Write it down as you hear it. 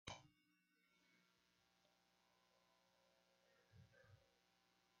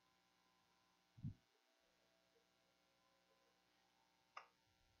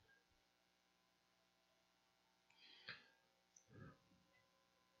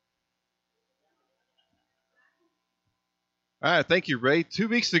All right, thank you, Ray. 2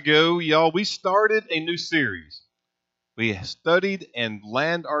 weeks ago, y'all, we started a new series. We studied and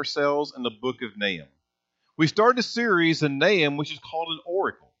landed ourselves in the book of Nahum. We started a series in Nahum, which is called an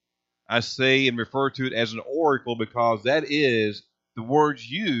oracle. I say and refer to it as an oracle because that is the words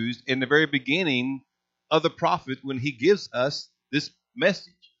used in the very beginning of the prophet when he gives us this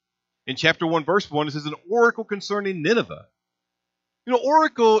message. In chapter 1, verse 1, it says, an oracle concerning Nineveh.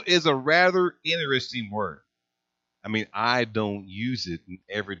 Oracle is a rather interesting word. I don't use it in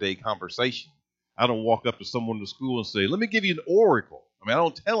everyday conversation. I don't walk up to someone in the school and say, let me give you an oracle. I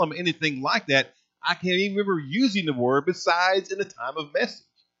don't tell them anything like that. I can't even remember using the word besides in a time of message.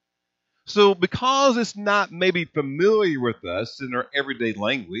 So because it's not maybe familiar with us in our everyday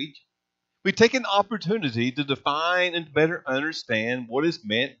language, we take an opportunity to define and better understand what is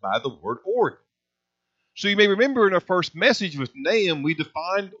meant by the word oracle. So you may remember in our first message with Nahum, we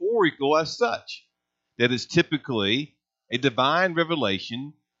defined oracle as such. That is typically a divine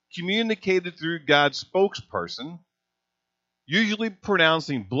revelation communicated through God's spokesperson, usually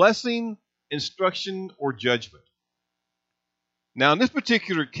pronouncing blessing, instruction, or judgment. Now, in this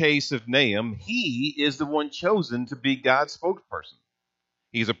particular case of Nahum, he is the one chosen to be God's spokesperson.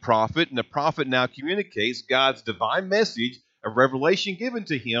 He's a prophet, and the prophet now communicates God's divine message, a revelation given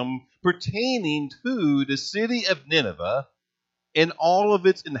to him pertaining to the city of Nineveh and all of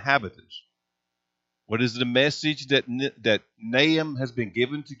its inhabitants. What is the message that Nahum has been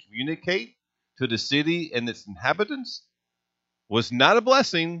given to communicate to the city and its inhabitants? Well, it's not a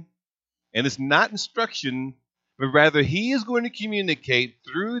blessing, and it's not instruction, but rather he is going to communicate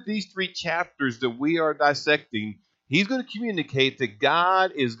through these 3 chapters that we are dissecting. He's going to communicate that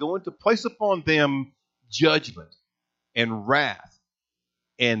God is going to place upon them judgment and wrath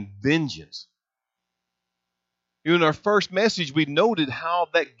and vengeance. In our first message, we noted how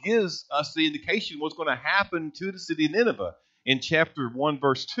that gives us the indication what's going to happen to the city of Nineveh. In chapter 1,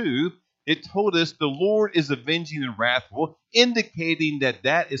 verse 2, it told us the Lord is avenging and wrathful, indicating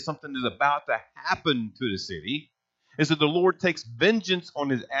that is something that's about to happen to the city. And so the Lord takes vengeance on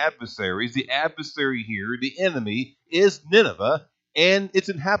his adversaries. The adversary here, the enemy, is Nineveh and its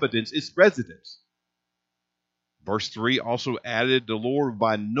inhabitants, its residents. Verse 3 also added, the Lord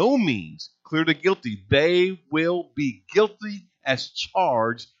by no means clear the guilty. They will be guilty as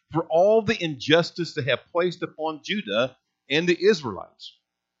charged for all the injustice they have placed upon Judah and the Israelites.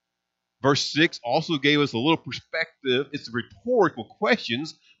 Verse 6 also gave us a little perspective. It's rhetorical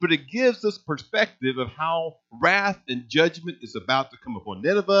questions, but it gives us perspective of how wrath and judgment is about to come upon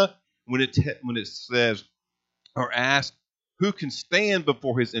Nineveh when it says or asks, who can stand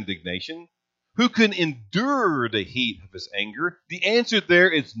before his indignation? Who can endure the heat of his anger? The answer there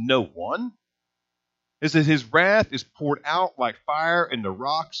is no one. It says his wrath is poured out like fire, and the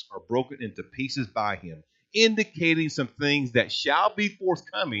rocks are broken into pieces by him, indicating some things that shall be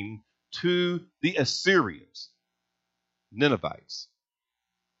forthcoming to the Assyrians, Ninevites.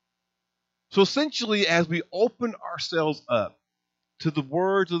 So essentially, as we open ourselves up to the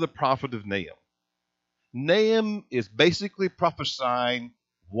words of the prophet of Nahum, Nahum is basically prophesying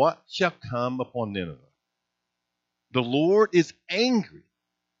what shall come upon Nineveh. The Lord is angry.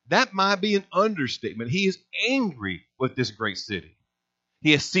 That might be an understatement. He is angry with this great city.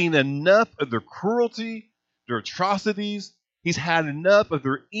 He has seen enough of their cruelty, their atrocities. He's had enough of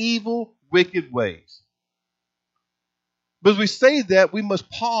their evil, wicked ways. But as we say that, we must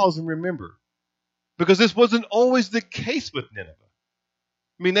pause and remember, because this wasn't always the case with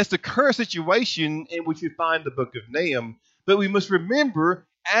Nineveh. That's the current situation in which we find the book of Nahum. But we must remember,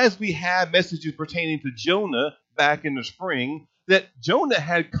 as we have messages pertaining to Jonah back in the spring, that Jonah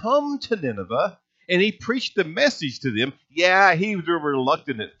had come to Nineveh and he preached the message to them. Yeah, he was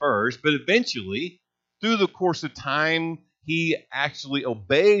reluctant at first, but eventually, through the course of time, he actually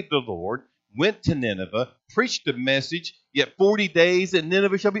obeyed the Lord, went to Nineveh, preached the message, yet 40 days and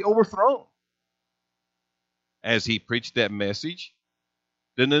Nineveh shall be overthrown. As he preached that message,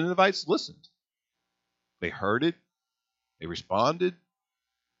 the Ninevites listened. They heard it. They responded.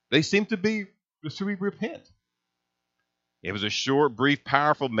 They seemed to repent. It was a short, brief,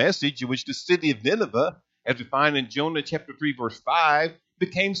 powerful message in which the city of Nineveh, as we find in Jonah chapter 3, verse 5,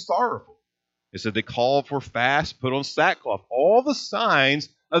 became sorrowful. It said they called for fast, put on sackcloth, all the signs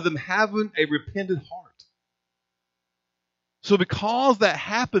of them having a repentant heart. So because that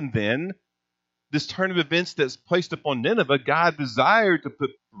happened then, this turn of events that's placed upon Nineveh, God desired to put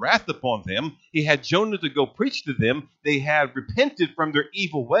wrath upon them. He had Jonah to go preach to them. They had repented from their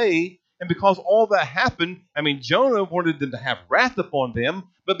evil way. And because all that happened, Jonah wanted them to have wrath upon them.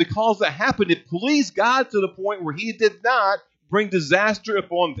 But because that happened, it pleased God to the point where he did not bring disaster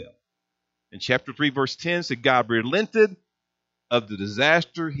upon them. In chapter 3, verse 10, said God relented of the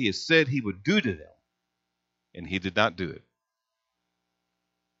disaster he had said he would do to them, and he did not do it.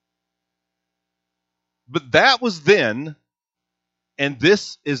 But that was then, and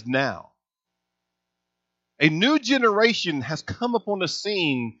this is now. A new generation has come upon the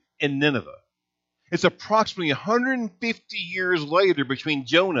scene in Nineveh. It's approximately 150 years later between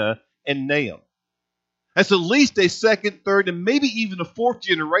Jonah and Nahum. That's at least a second, third, and maybe even a fourth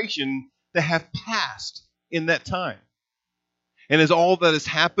generation that have passed in that time. And as all that has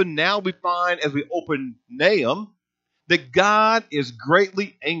happened, now we find as we open Nahum that God is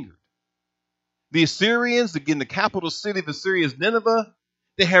greatly angered. The Assyrians, again, the capital city of Assyria is Nineveh,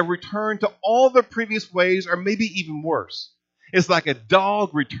 they have returned to all their previous ways, or maybe even worse. It's like a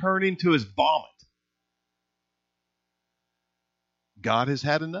dog returning to his vomit. God has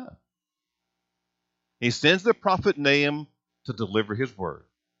had enough. He sends the prophet Nahum to deliver his word.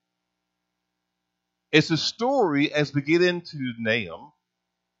 It's a story, as we get into Nahum,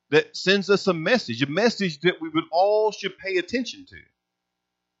 that sends us a message that we would all should pay attention to,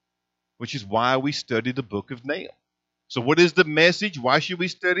 which is why we study the book of Nahum. So what is the message? Why should we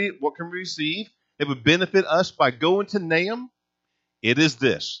study it? What can we receive that would benefit us by going to Nahum? It is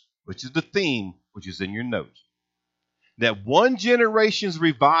this, which is the theme, which is in your notes, that one generation's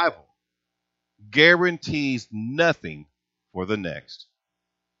revival guarantees nothing for the next.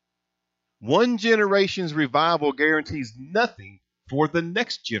 One generation's revival guarantees nothing for the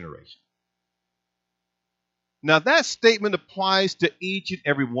next generation. Now that statement applies to each and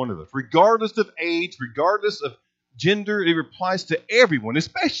every one of us, regardless of age, regardless of gender. It applies to everyone,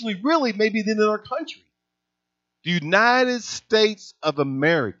 especially really maybe then in our country. The United States of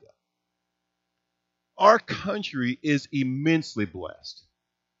America. Our country is immensely blessed.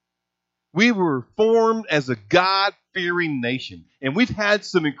 We were formed as a God-fearing nation, and we've had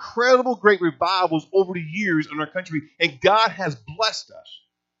some incredible great revivals over the years in our country, and God has blessed us.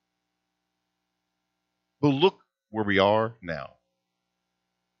 But look where we are now.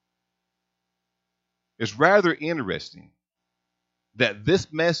 It's rather interesting that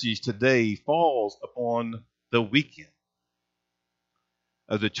this message today falls upon the weekend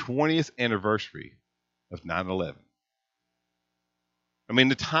of the 20th anniversary of 9/11. I mean,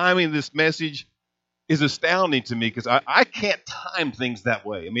 the timing of this message is astounding to me because I can't time things that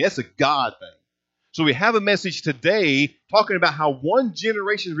way. I mean, that's a God thing. So we have a message today talking about how one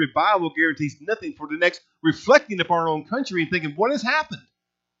generation's revival guarantees nothing for the next, reflecting upon our own country and thinking, what has happened?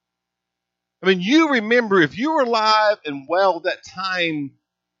 I mean, you remember, if you were alive and well that time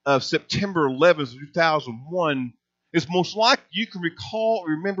of September 11th, 2001, it's most likely you can recall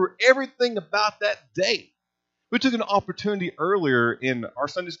or remember everything about that day. We took an opportunity earlier in our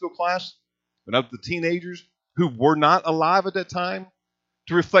Sunday school class, when I was the teenagers who were not alive at that time,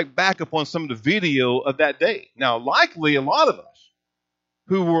 to reflect back upon some of the video of that day. Now, likely a lot of us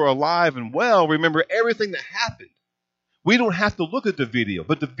who were alive and well remember everything that happened. We don't have to look at the video,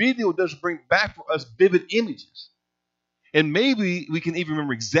 but the video does bring back for us vivid images. And maybe we can even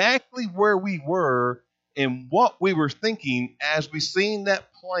remember exactly where we were and what we were thinking as we seen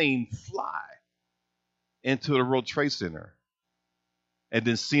that plane fly into the World Trade Center and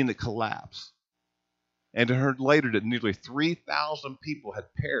then seeing it collapse. And I heard later that nearly 3,000 people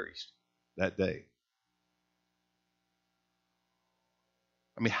had perished that day.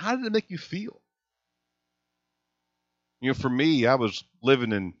 I mean, how did it make you feel? You know, for me, I was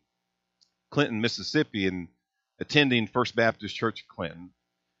living in Clinton, Mississippi, and attending First Baptist Church of Clinton.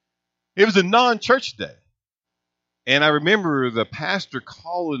 It was a non-church day. And I remember the pastor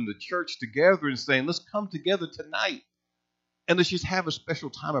calling the church together and saying, let's come together tonight and let's just have a special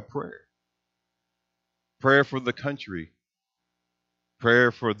time of prayer. Prayer for the country.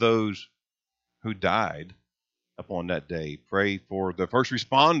 Prayer for those who died upon that day. Pray for the first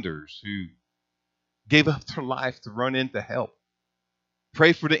responders who gave up their life to run in to help.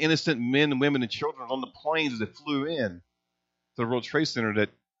 Pray for the innocent men and women and children on the planes that flew in to the World Trade Center that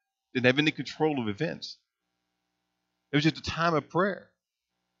didn't have any control of events. It was just a time of prayer.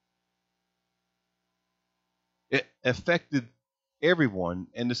 It affected everyone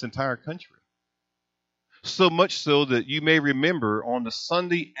in this entire country. So much so that you may remember on the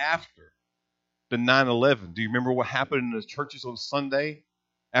Sunday after the 9/11. Do you remember what happened in the churches on Sunday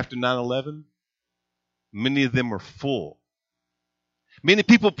after 9/11? Many of them were full. Many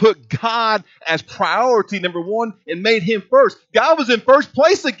people put God as priority number one and made him first. God was in first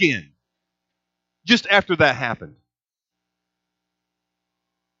place again just after that happened.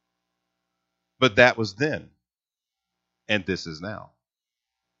 But that was then, and this is now.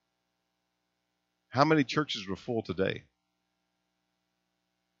 How many churches were full today?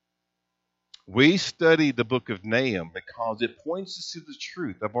 We study the book of Nahum because it points us to the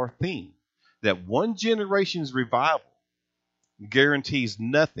truth of our theme that one generation's revival guarantees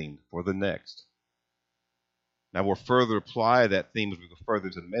nothing for the next. Now, we'll further apply that theme as we go further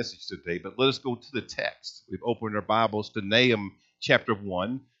to the message today, but let us go to the text. We've opened our Bibles to Nahum chapter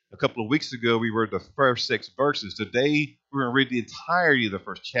 1. A couple of weeks ago, we read the first 6 verses. Today, we're going to read the entirety of the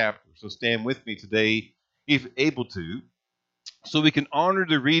first chapter. So stand with me today, if able to, so we can honor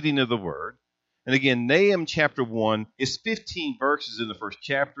the reading of the Word. And again, Nahum chapter 1 is 15 verses in the first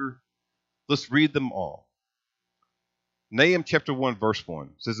chapter. Let's read them all. Nahum chapter 1, verse 1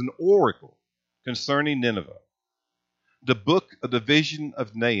 says, an oracle concerning Nineveh. The book of the vision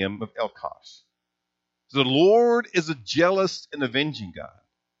of Nahum of Elkosh. The Lord is a jealous and avenging God.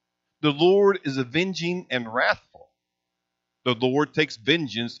 The Lord is avenging and wrathful. The Lord takes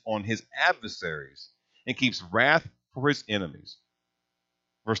vengeance on his adversaries and keeps wrath for his enemies.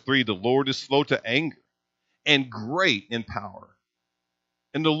 Verse 3, the Lord is slow to anger and great in power.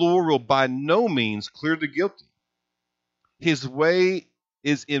 And the Lord will by no means clear the guilty. His way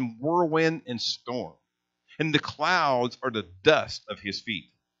is in whirlwind and storm, and the clouds are the dust of his feet.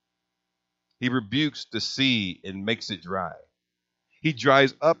 He rebukes the sea and makes it dry. He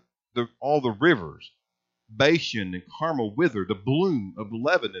dries up all the rivers. Bashan and Carmel wither. The bloom of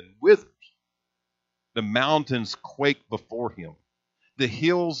Lebanon withers. The mountains quake before him. The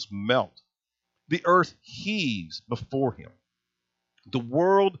hills melt. The earth heaves before him. The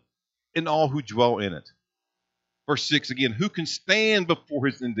world and all who dwell in it. Verse 6 again, who can stand before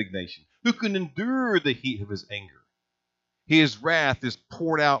his indignation? Who can endure the heat of his anger? His wrath is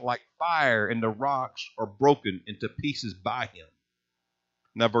poured out like fire, and the rocks are broken into pieces by him.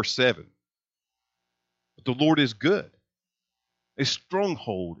 Now verse 7. But the Lord is good, a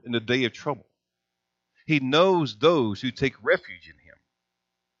stronghold in the day of trouble. He knows those who take refuge in him.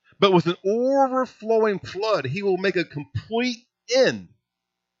 But with an overflowing flood, he will make a complete end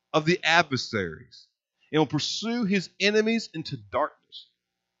of the adversaries and will pursue his enemies into darkness.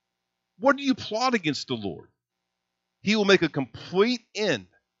 What do you plot against the Lord? He will make a complete end.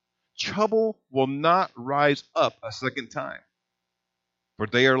 Trouble will not rise up a second time. For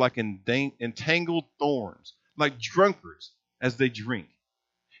they are like entangled thorns, like drunkards as they drink.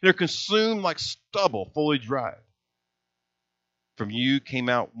 They're consumed like stubble fully dried. From you came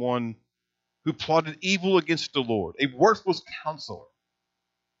out one who plotted evil against the Lord, a worthless counselor.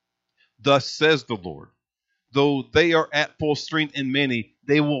 Thus says the Lord, though they are at full strength and many,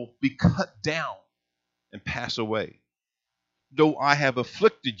 they will be cut down and pass away. Though I have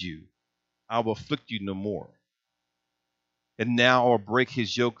afflicted you, I will afflict you no more. And now I will break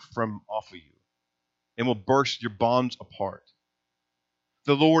his yoke from off of you and will burst your bonds apart.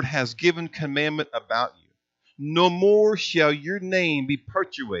 The Lord has given commandment about you. No more shall your name be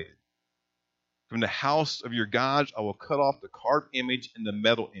perpetuated. From the house of your gods I will cut off the carved image and the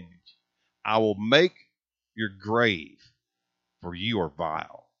metal image. I will make your grave, for you are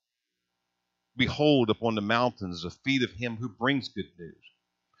vile. Behold, upon the mountains the feet of him who brings good news,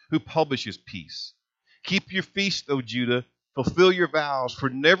 who publishes peace. Keep your feast, O Judah, fulfill your vows, for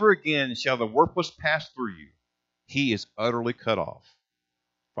never again shall the worthless pass through you. He is utterly cut off.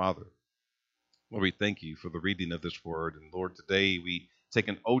 Father, Lord, we thank you for the reading of this word. And Lord, today we take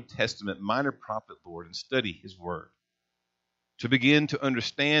an Old Testament minor prophet, Lord, and study his word to begin to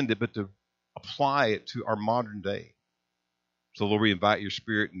understand it, but to apply it to our modern day. So, Lord, we invite your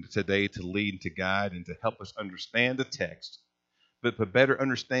Spirit today to lead and to guide and to help us understand the text, but to better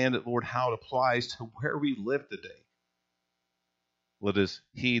understand it, Lord, how it applies to where we live today. Let us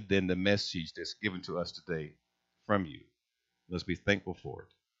heed then the message that's given to us today from you. Let's be thankful for it.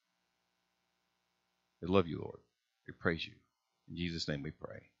 We love you, Lord. We praise you. In Jesus' name we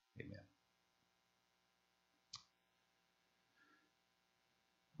pray. Amen.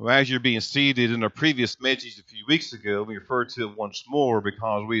 Well, as you're being seated in our previous message a few weeks ago, we refer to it once more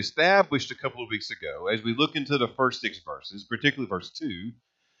because we established a couple of weeks ago, as we look into the first 6 verses, particularly verse 2,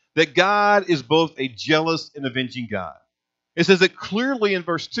 that God is both a jealous and avenging God. It says it clearly in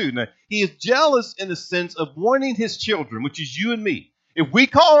verse 2. Now, he is jealous in the sense of wanting his children, which is you and me. If we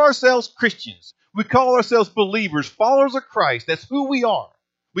call ourselves Christians, we call ourselves believers, followers of Christ, that's who we are.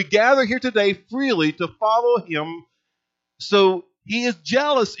 We gather here today freely to follow him. So he is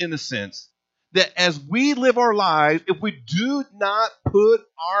jealous in the sense that as we live our lives, if we do not put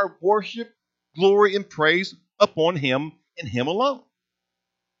our worship, glory, and praise upon him and him alone.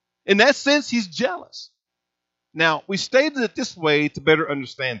 In that sense, he's jealous. Now, we stated it this way to better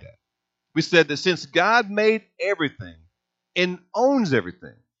understand that. We said that since God made everything and owns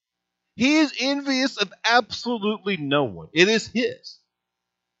everything, he is envious of absolutely no one. It is his.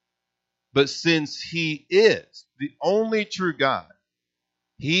 But since he is the only true God,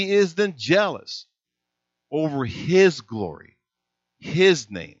 he is then jealous over his glory, his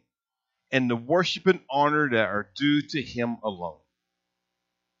name, and the worship and honor that are due to him alone.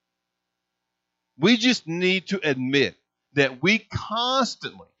 We just need to admit that we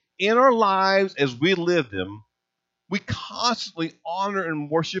constantly, in our lives as we live them, we constantly honor and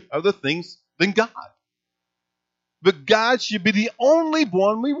worship other things than God. But God should be the only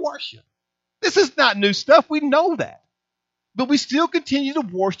one we worship. This is not new stuff. We know that. But we still continue to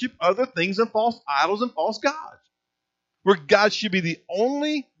worship other things and false idols and false gods. Where God should be the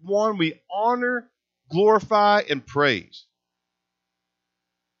only one we honor, glorify, and praise.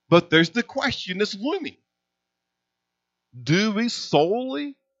 But there's the question that's looming. Do we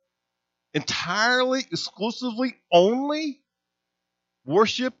solely, entirely, exclusively, only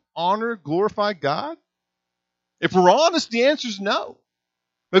worship, honor, glorify God? If we're honest, the answer is no.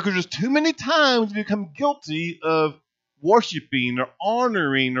 Because there's too many times we become guilty of worshiping or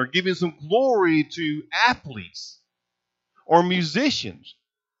honoring or giving some glory to athletes or musicians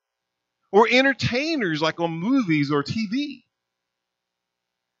or entertainers like on movies or TV.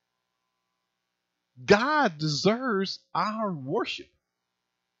 God deserves our worship.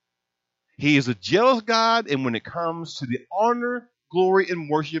 He is a jealous God, and when it comes to the honor, glory, and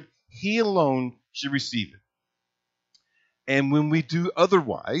worship, he alone should receive it. And when we do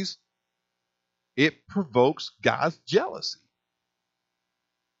otherwise, it provokes God's jealousy.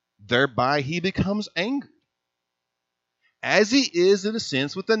 Thereby he becomes angry, as he is in a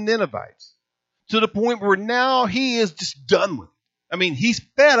sense with the Ninevites, to the point where now he is just done with it. I mean, he's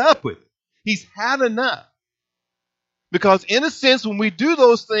fed up with it. He's had enough. Because in a sense, when we do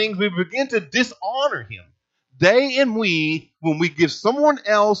those things, we begin to dishonor him. They and we, when we give someone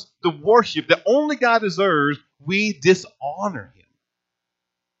else the worship that only God deserves, we dishonor him.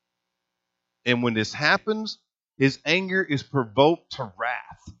 And when this happens, his anger is provoked to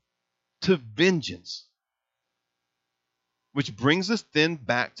wrath, to vengeance. Which brings us then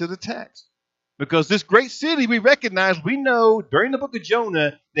back to the text. Because this great city we recognize, we know during the book of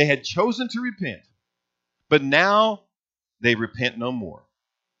Jonah, they had chosen to repent. But now they repent no more.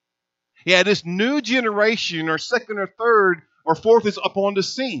 Yeah, this new generation, or second or third or fourth, is upon the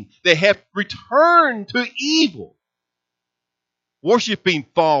scene. They have returned to evil, worshiping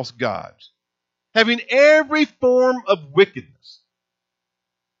false gods, having every form of wickedness.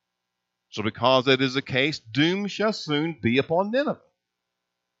 So because that is the case, doom shall soon be upon Nineveh.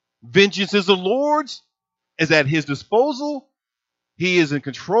 Vengeance is the Lord's, is at his disposal. He is in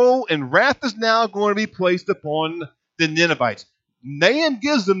control, and wrath is now going to be placed upon the Ninevites. Nahum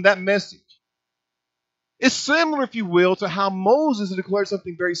gives them that message. It's similar, if you will, to how Moses declared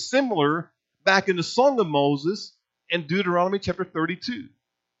something very similar back in the Song of Moses in Deuteronomy chapter 32.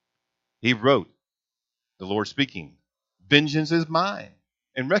 He wrote, the Lord speaking, vengeance is mine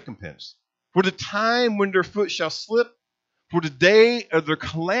and recompense. For the time when their foot shall slip, for the day of their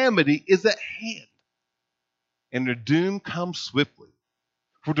calamity is at hand, and their doom comes swiftly.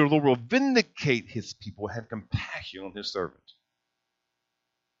 For the Lord will vindicate his people, have compassion on his servants.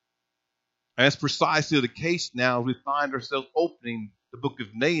 And that's precisely the case now as we find ourselves opening the book of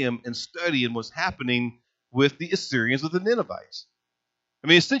Nahum and studying what's happening with the Assyrians of the Ninevites. I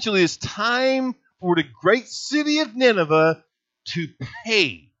mean, essentially, it's time for the great city of Nineveh to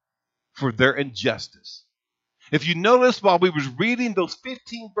pay for their injustice. If you notice, while we was reading those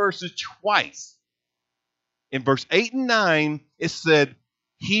 15 verses twice, in verse 8 and 9, it said,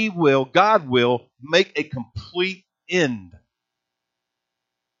 God will make a complete end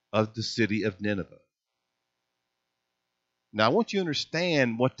of the city of Nineveh. Now, I want you to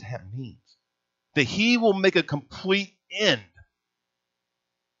understand what that means. That he will make a complete end.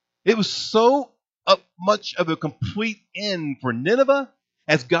 It was so much of a complete end for Nineveh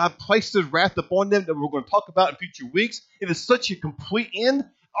as God placed his wrath upon them that we're going to talk about in future weeks. It is such a complete end.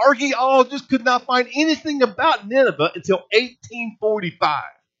 Archaeologists could not find anything about Nineveh until 1845.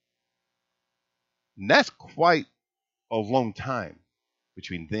 And that's quite a long time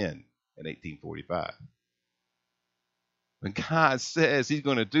between then and 1845. When God says he's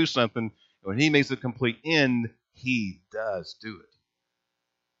going to do something, when he makes a complete end, he does do it.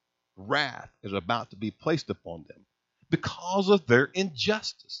 Wrath is about to be placed upon them because of their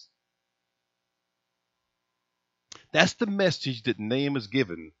injustice. That's the message that Nahum has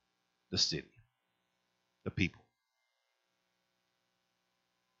given the city, the people.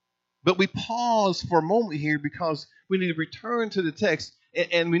 But we pause for a moment here because we need to return to the text,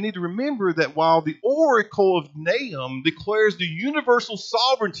 and we need to remember that while the oracle of Nahum declares the universal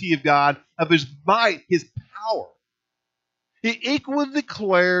sovereignty of God, of his might, his power, He equally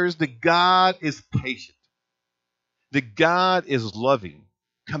declares that God is patient, that God is loving,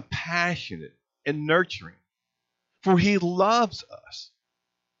 compassionate, and nurturing. For he loves us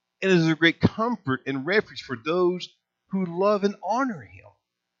and is a great comfort and refuge for those who love and honor him.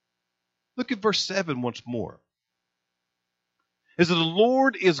 Look at verse 7 once more. It says, the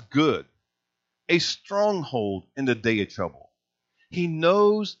Lord is good, a stronghold in the day of trouble. He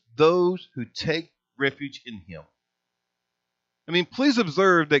knows those who take refuge in him. I mean, please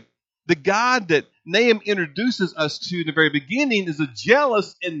observe that the God that Nahum introduces us to in the very beginning is a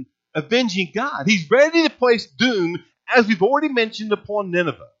jealous and avenging God. He's ready to place doom, as we've already mentioned, upon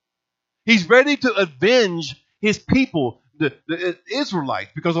Nineveh. He's ready to avenge his people, the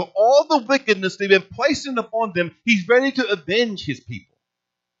Israelites, because of all the wickedness they've been placing upon them. He's ready to avenge his people.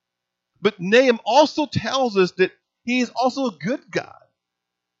 But Nahum also tells us that he is also a good God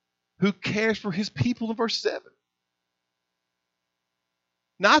who cares for his people in verse 7.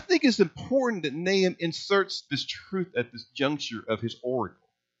 Now, I think it's important that Nahum inserts this truth at this juncture of his oracle.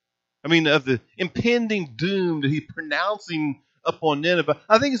 I mean, of the impending doom that he's pronouncing upon Nineveh.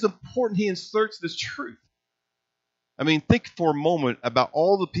 I think it's important he inserts this truth. I mean, think for a moment about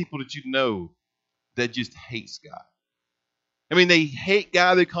all the people that you know that just hates God. I mean, they hate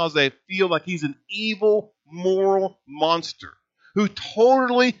God because they feel like he's an evil, moral monster who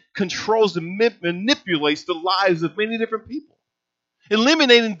totally controls and manipulates the lives of many different people,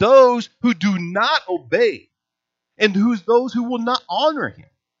 eliminating those who do not obey and those who will not honor him.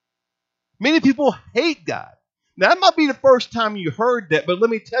 Many people hate God. Now, that might be the first time you heard that, but let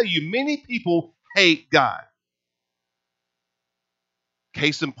me tell you, many people hate God.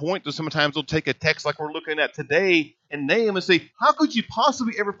 Case in point, sometimes they'll take a text like we're looking at today and Nahum and say, how could you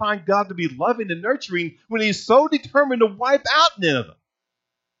possibly ever find God to be loving and nurturing when he's so determined to wipe out Nineveh?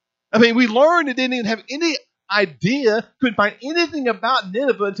 I mean, we learned they didn't even have any idea, couldn't find anything about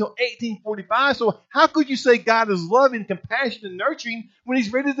Nineveh until 1845. So how could you say God is loving, compassionate, and nurturing when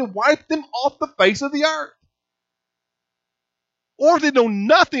he's ready to wipe them off the face of the earth? Or if they know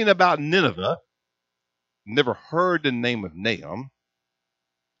nothing about Nineveh, never heard the name of Nahum,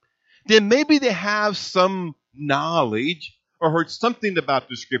 then maybe they have some knowledge or heard something about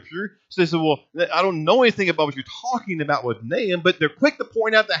the scripture. So they say, well, I don't know anything about what you're talking about with Nahum, but they're quick to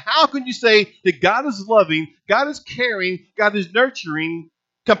point out that how can you say that God is loving, God is caring, God is nurturing,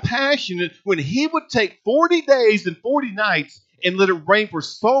 compassionate, when he would take 40 days and 40 nights and let it rain for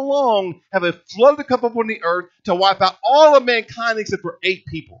so long, have a flood to come up on the earth to wipe out all of mankind except for 8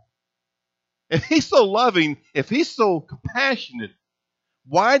 people. If he's so loving, if he's so compassionate,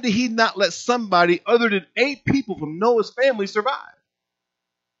 why did he not let somebody other than 8 people from Noah's family survive?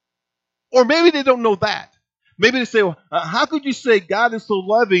 Or maybe they don't know that. Maybe they say, well, how could you say God is so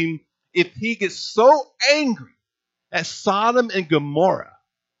loving if he gets so angry at Sodom and Gomorrah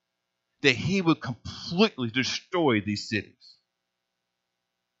that he would completely destroy these cities?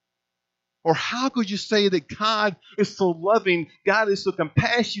 Or how could you say that God is so loving, God is so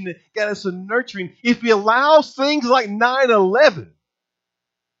compassionate, God is so nurturing if he allows things like 9/11?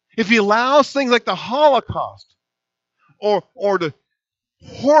 If he allows things like the Holocaust or the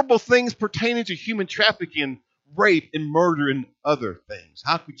horrible things pertaining to human trafficking, rape, and murder and other things,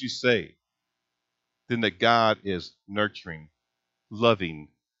 how could you say then that God is nurturing, loving,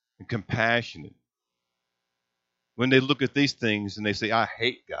 and compassionate when they look at these things and they say, I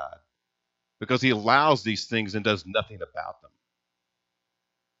hate God because he allows these things and does nothing about them?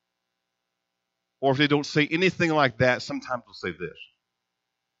 Or if they don't say anything like that, sometimes they'll say this.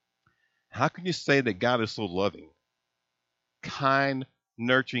 How can you say that God is so loving, kind,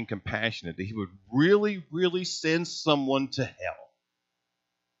 nurturing, compassionate, that he would really, really send someone to hell?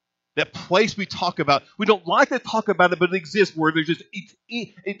 That place we talk about, we don't like to talk about it, but it exists, where there's just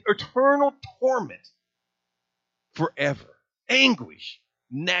eternal torment forever, anguish,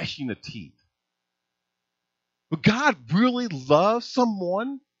 gnashing of teeth. Would God really love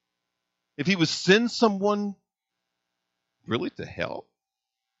someone if he would send someone really to hell?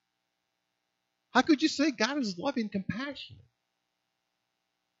 How could you say God is loving and compassionate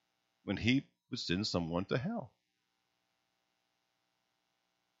when he would send someone to hell?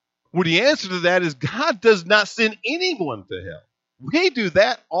 Well, the answer to that is God does not send anyone to hell. We do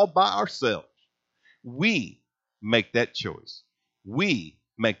that all by ourselves. We make that choice. We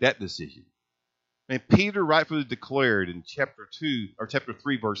make that decision. And Peter rightfully declared in chapter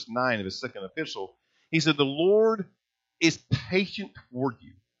 3, verse 9 of his second epistle, he said, the Lord is patient toward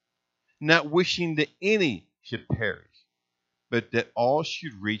you, not wishing that any should perish, but that all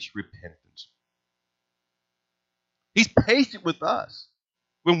should reach repentance. He's patient with us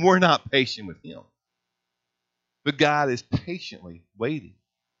when we're not patient with him. But God is patiently waiting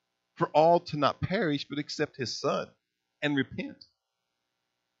for all to not perish, but accept his Son and repent.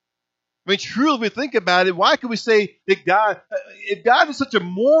 I mean, truly, if we think about it, why can we say that if God is such a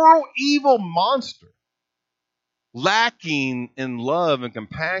moral, evil monster, lacking in love and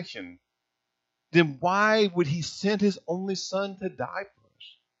compassion, then why would he send his only Son to die for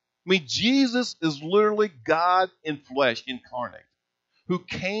us? I mean, Jesus is literally God in flesh incarnate, who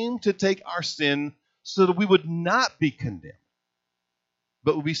came to take our sin so that we would not be condemned,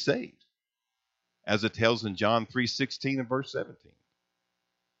 but would be saved, as it tells in John 3:16 and verse 17.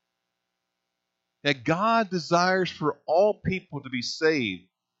 That God desires for all people to be saved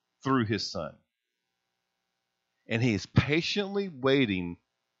through his Son. And he is patiently waiting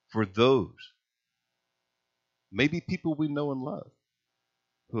for those, maybe people we know and love,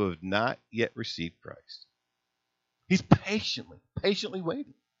 who have not yet received Christ. He's patiently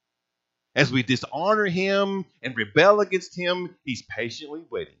waiting. As we dishonor him and rebel against him, he's patiently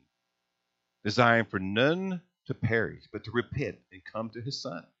waiting, desiring for none to perish, but to repent and come to his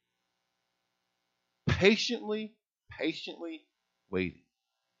Son. Patiently waiting.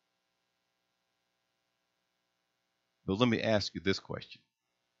 But let me ask you this question.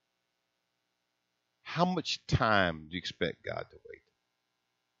 How much time do you expect God to wait?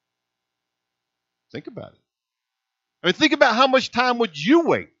 Think about it. I mean, think about how much time would you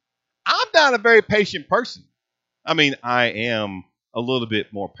wait? I'm not a very patient person. I mean, I am a little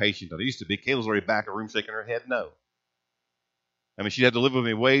bit more patient than I used to be. Kayla's already back in the room shaking her head no. I mean, she had to live with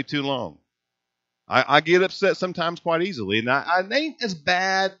me way too long. I get upset sometimes quite easily, and I ain't as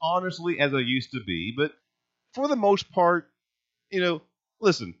bad, honestly, as I used to be. But for the most part,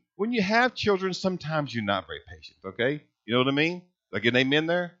 listen, when you have children, sometimes you're not very patient, okay? You know what I mean? Like an amen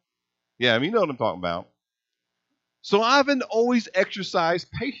there? Yeah, I mean, you know what I'm talking about. So I haven't always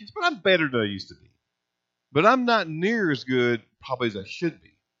exercised patience, but I'm better than I used to be. But I'm not near as good, probably, as I should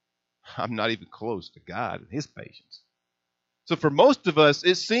be. I'm not even close to God and his patience. So for most of us,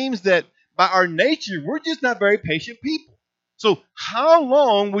 it seems that by our nature, we're just not very patient people. So how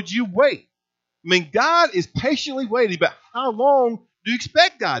long would you wait? I mean, God is patiently waiting, but how long do you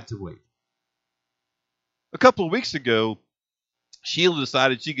expect God to wait? A couple of weeks ago, Sheila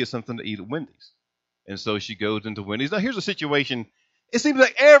decided she'd get something to eat at Wendy's. And so she goes into Wendy's. Now, here's the situation. It seems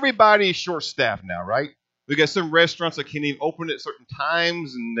like everybody is short-staffed now, right? We got some restaurants that can't even open at certain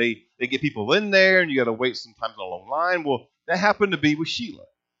times, and they get people in there, and you got to wait sometimes on a long line. Well, that happened to be with Sheila,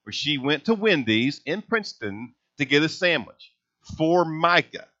 where she went to Wendy's in Princeton to get a sandwich for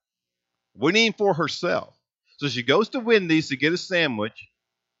Micah, waiting for herself. So she goes to Wendy's to get a sandwich,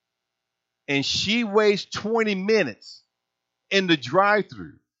 and she waits 20 minutes in the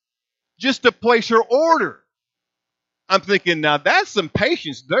drive-thru just to place her order. I'm thinking, now that's some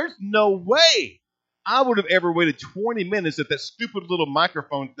patience. There's no way I would have ever waited 20 minutes at that stupid little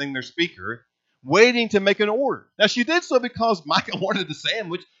microphone thing, their speaker, waiting to make an order. Now, she did so because Micah wanted the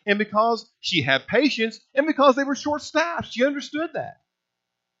sandwich and because she had patience and because they were short-staffed. She understood that.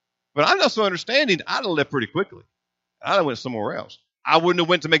 But I'm not so understanding. I'd have left pretty quickly. I'd have went somewhere else. I wouldn't have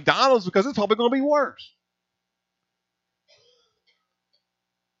went to McDonald's because it's probably going to be worse.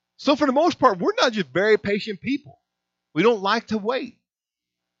 So for the most part, we're not just very patient people. We don't like to wait.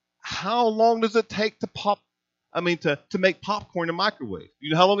 How long does it take to make popcorn in a microwave?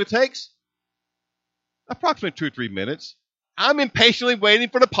 You know how long it takes? Approximately 2 or 3 minutes. I'm impatiently waiting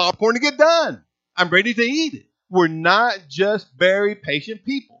for the popcorn to get done. I'm ready to eat it. We're not just very patient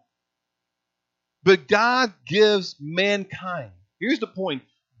people. But God gives mankind, here's the point,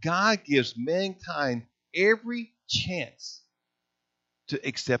 God gives mankind every chance to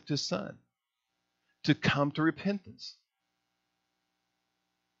accept his Son, to come to repentance.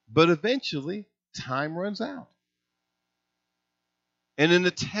 But eventually, time runs out. And in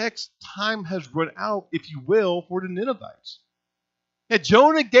the text, time has run out, if you will, for the Ninevites. Now,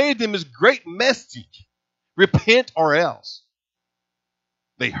 Jonah gave them his great message, repent or else.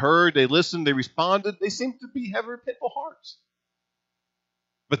 They heard, they listened, they responded. They seemed to have repentful hearts.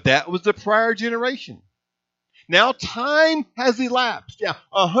 But that was the prior generation. Now time has elapsed. Yeah,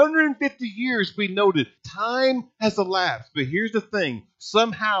 150 years we noted. Time has elapsed. But here's the thing.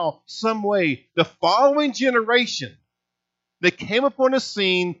 Somehow, some way, the following generation that came upon the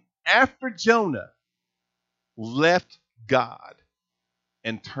scene after Jonah left God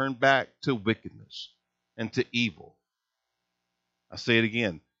and turned back to wickedness and to evil. I say it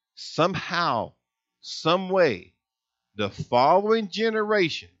again. Somehow, some way, the following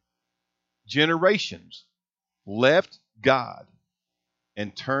generations left God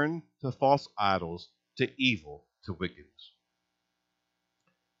and turned to false idols, to evil, to wickedness.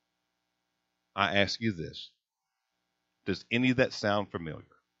 I ask you this. Does any of that sound familiar?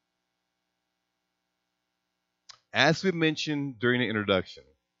 As we mentioned during the introduction,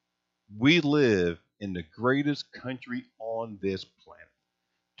 we live in the greatest country on this planet.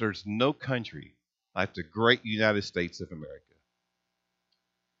 There's no country like the great United States of America.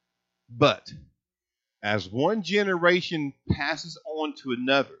 But as one generation passes on to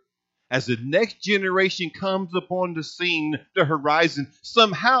another, as the next generation comes upon the scene, the horizon,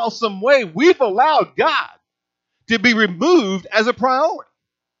 somehow, some way, we've allowed God to be removed as a priority.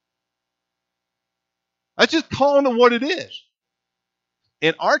 That's just calling it what it is.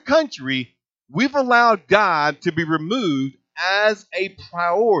 In our country, we've allowed God to be removed as a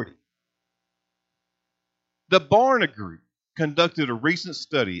priority. The Barna Group conducted a recent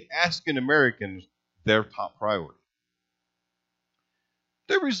study asking Americans their top priority.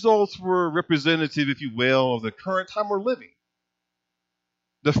 The results were representative, if you will, of the current time we're living.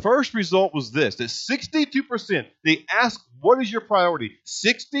 The first result was this, that 62%, they asked, what is your priority?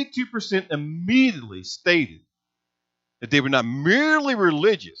 62% immediately stated that they were not merely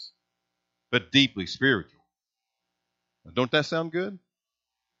religious, but deeply spiritual. Now, don't that sound good?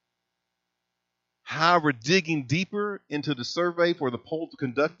 However, digging deeper into the survey for the poll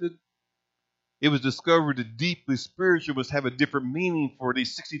conducted, it was discovered that deeply spiritual must have a different meaning for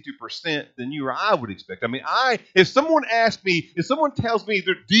these 62% than you or I would expect. I mean, if someone tells me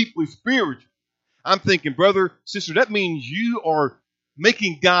they're deeply spiritual, I'm thinking, brother, sister, that means you are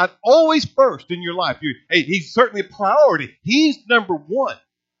making God always first in your life. Hey, he's certainly a priority. He's number one.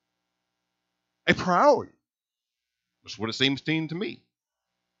 A priority. That's what it seems to me.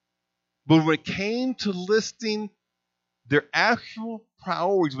 But when it came to listing their actual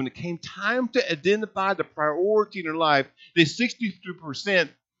priorities, when it came time to identify the priority in their life, the 62%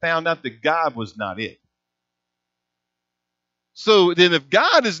 found out that God was not it. So then if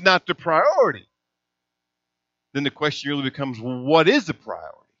God is not the priority, then the question really becomes, well, what is the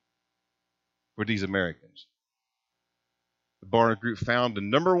priority for these Americans? The Barna Group found the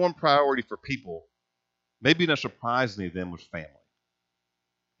number one priority for people, maybe not surprisingly then, was family.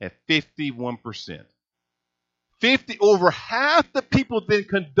 At 51%. Over half the people then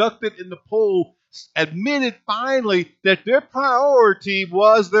conducted in the poll admitted finally that their priority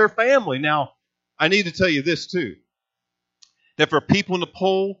was their family. Now, I need to tell you this too, that for people in the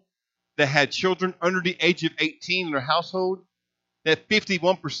poll that had children under the age of 18 in their household, that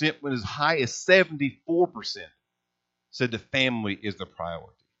 51% went as high as 74% said the family is the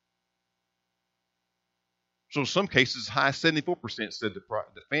priority. So in some cases, as high as 74% said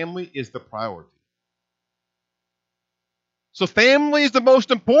the family is the priority. So family is the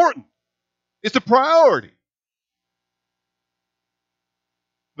most important. It's a priority.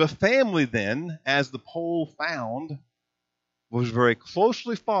 The family then, as the poll found, was very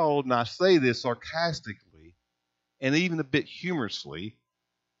closely followed, and I say this sarcastically and even a bit humorously,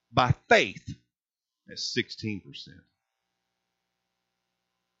 by faith at 16%.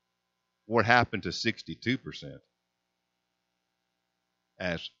 What happened to 62%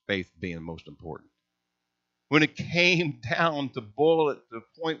 as faith being the most important? When it came down to boil it to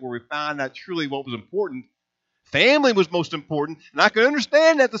the point where we found out truly what was important, family was most important, and I can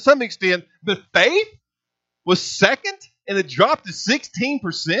understand that to some extent, but faith was second, and it dropped to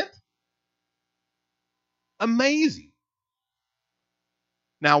 16%? Amazing.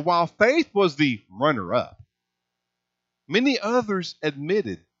 Now, while faith was the runner-up, many others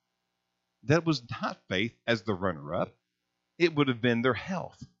admitted that it was not faith as the runner-up. It would have been their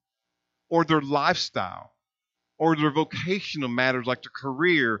health, or their lifestyle, or their vocational matters like their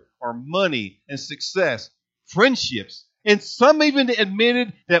career or money and success, friendships. And some even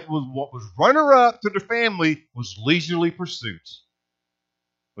admitted that what was runner-up to their family was leisurely pursuits,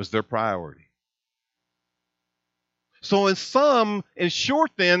 was their priority. So in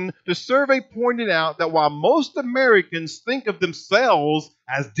short then, the survey pointed out that while most Americans think of themselves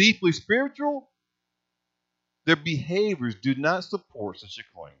as deeply spiritual, their behaviors do not support such a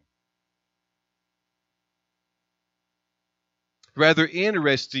claim. Rather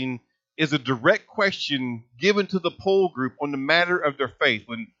interesting is a direct question given to the poll group on the matter of their faith.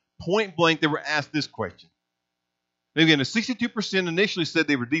 When point blank they were asked this question. And again, the 62% initially said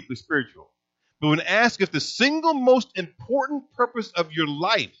they were deeply spiritual. But when asked if the single most important purpose of your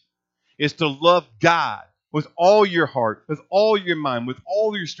life is to love God with all your heart, with all your mind, with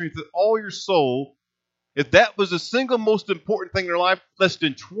all your strength, with all your soul, if that was the single most important thing in their life, less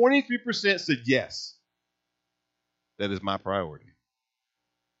than 23% said yes. That is my priority.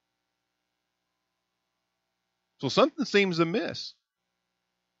 So something seems amiss.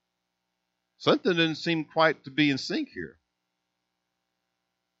 Something doesn't seem quite to be in sync here.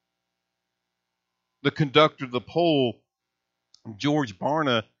 The conductor of the poll George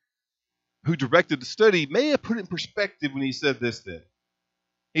Barna, who directed the study, may have put it in perspective when he said this then.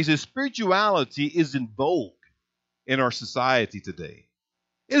 He says, spirituality is in vogue in our society today.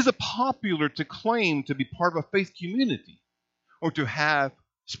 It is popular to claim to be part of a faith community or to have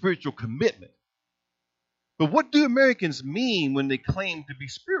spiritual commitment. But what do Americans mean when they claim to be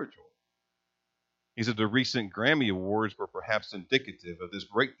spiritual? He said the recent Grammy Awards were perhaps indicative of this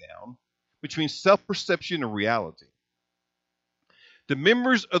breakdown between self-perception and reality. The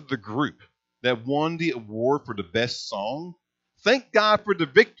members of the group that won the award for the best song thanked God for the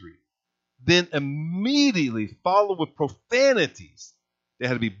victory, then immediately followed with profanities that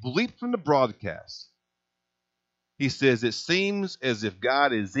had to be bleeped from the broadcast. He says, it seems as if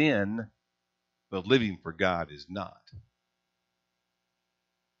God is in, but living for God is not.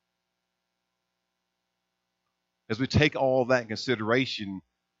 As we take all that in consideration,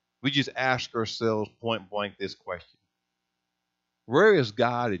 we just ask ourselves point blank this question. Where is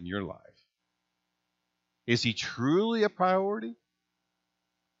God in your life? Is he truly a priority?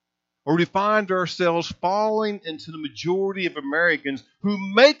 Or do we find ourselves falling into the majority of Americans who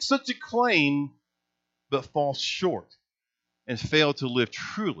make such a claim but fall short and fail to live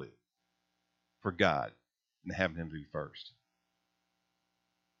truly for God and having him be first?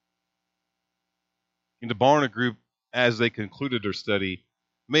 In the Barna Group, as they concluded their study,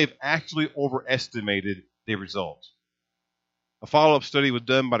 may have actually overestimated their results. A follow-up study was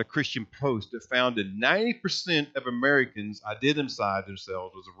done by the Christian Post that found that 90% of Americans identified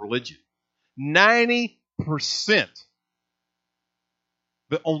themselves as a religion. 90%.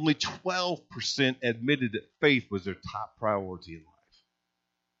 But only 12% admitted that faith was their top priority in life.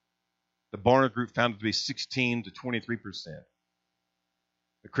 The Barna Group found it to be 16 to 23%.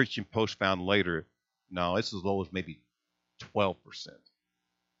 The Christian Post found later, no, it's as low as maybe 12%.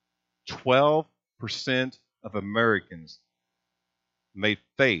 12% of Americans made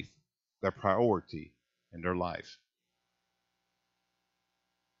faith their priority in their life.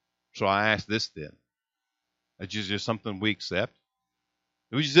 So I ask this then. Is this just something we accept?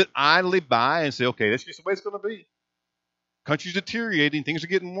 Do we just sit idly by and say, okay, that's just the way it's going to be? Country's deteriorating, things are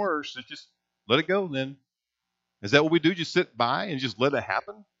getting worse. Let's just let it go then. Is that what we do? Just sit by and just let it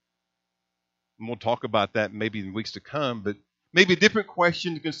happen? And we'll talk about that maybe in weeks to come, but maybe a different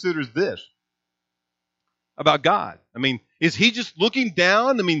question to consider is this about God. I mean, is he just looking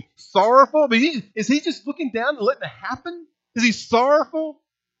down? I mean, sorrowful? Is he just looking down and letting it happen? Is he sorrowful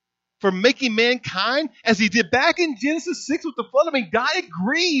for making mankind as he did back in Genesis 6 with the flood? I mean, God, it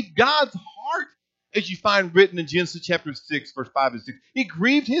grieved God's heart, as you find written in Genesis chapter 6, verse 5 and 6. It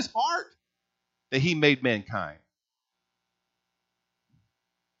grieved his heart that he made mankind.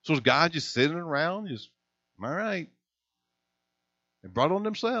 So is God just sitting around, just, all right, they brought on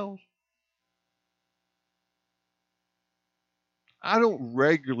themselves? I don't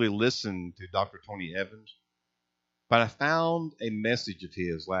regularly listen to Dr. Tony Evans, but I found a message of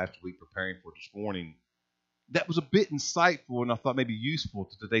his last week preparing for this morning that was a bit insightful and I thought maybe useful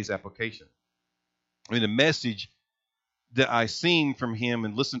to today's application. I mean, the message that I seen from him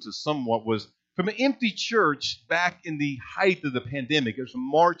and listened to somewhat was from an empty church back in the height of the pandemic. It was in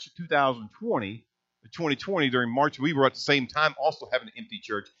March of 2020. During March, we were at the same time also having an empty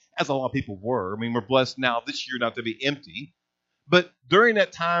church, as a lot of people were. I mean, we're blessed now this year not to be empty. But during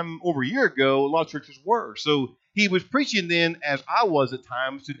that time, over a year ago, a lot of churches were. So he was preaching then, as I was at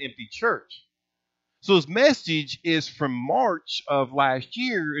times, to an empty church. So his message is from March of last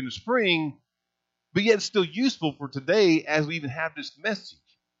year in the spring, but yet it's still useful for today as we even have this message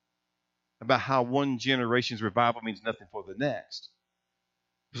about how one generation's revival means nothing for the next.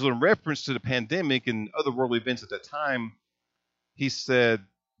 So in reference to the pandemic and other world events at that time, he said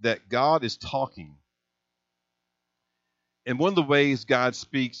that God is talking. And one of the ways God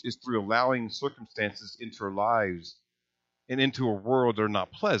speaks is through allowing circumstances into our lives and into a world that are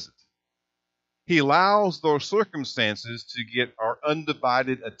not pleasant. He allows those circumstances to get our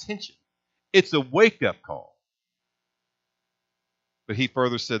undivided attention. It's a wake-up call. But he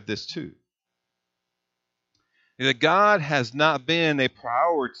further said this too, that God has not been a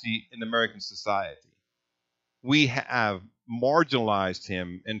priority in American society. We have marginalized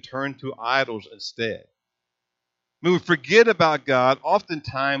him and turned to idols instead. When we forget about God,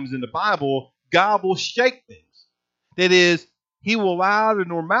 oftentimes in the Bible, God will shake things. That is, he will allow the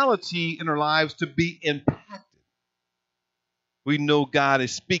normality in our lives to be impacted. We know God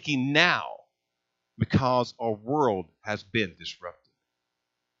is speaking now because our world has been disrupted.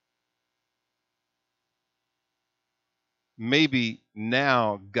 Maybe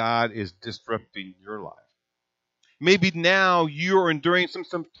now God is disrupting your life. Maybe now you're enduring some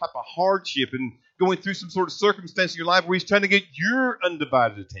type of hardship, and going through some sort of circumstance in your life where He's trying to get your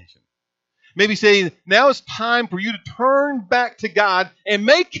undivided attention. Maybe say, now it's time for you to turn back to God and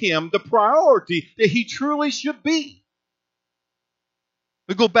make Him the priority that He truly should be.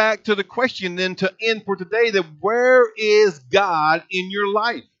 We go back to the question then to end for today, that where is God in your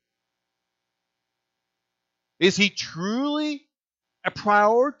life? Is He truly a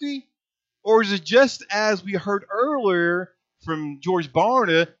priority? Or is it just as we heard earlier from George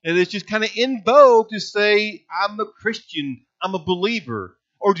Barna, and it's just kind of in vogue to say, I'm a Christian, I'm a believer?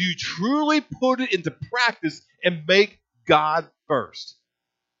 Or do you truly put it into practice and make God first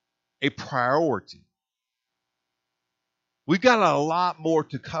a priority? We've got a lot more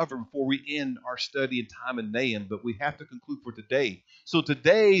to cover before we end our study and time in Nahum, but we have to conclude for today. So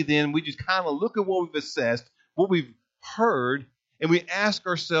today, then, we just kind of look at what we've assessed, what we've heard, and we ask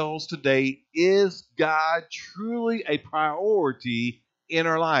ourselves today, is God truly a priority in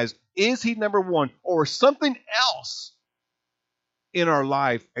our lives? Is He number one, or something else in our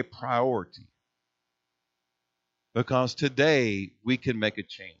life a priority? Because today we can make a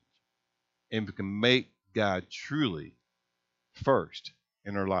change, and we can make God truly first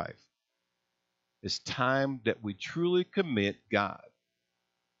in our life. It's time that we truly commit God,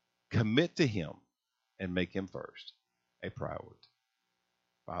 commit to Him, and make Him first a priority.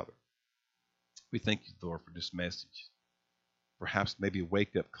 Father, we thank you, Lord, for this message. Perhaps maybe a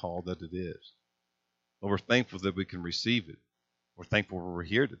wake-up call that it is. Lord, we're thankful that we can receive it. We're thankful we're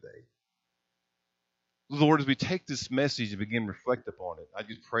here today. Lord, as we take this message and begin to reflect upon it, I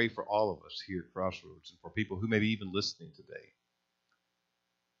just pray for all of us here at Crossroads and for people who may be even listening today,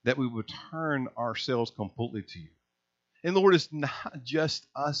 that we would turn ourselves completely to you. And Lord, it's not just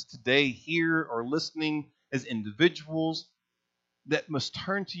us today here or listening as individuals that must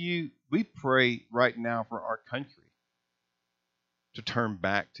turn to you. We pray right now for our country to turn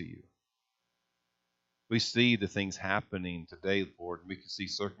back to you. We see the things happening today, Lord, and we can see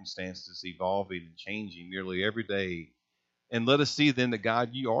circumstances evolving and changing nearly every day. And let us see then that, God,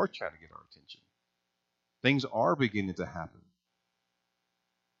 you are trying to get our attention. Things are beginning to happen.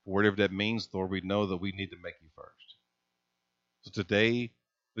 For whatever that means, Lord, we know that we need to make you first. So today,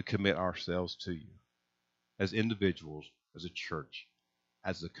 we commit ourselves to you as individuals, as a church,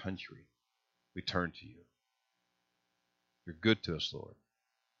 as a country. We turn to you. You're good to us, Lord,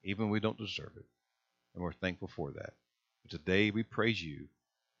 even when we don't deserve it. And we're thankful for that. But today we praise you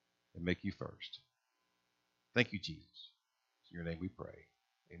and make you first. Thank you, Jesus. In your name we pray.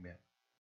 Amen.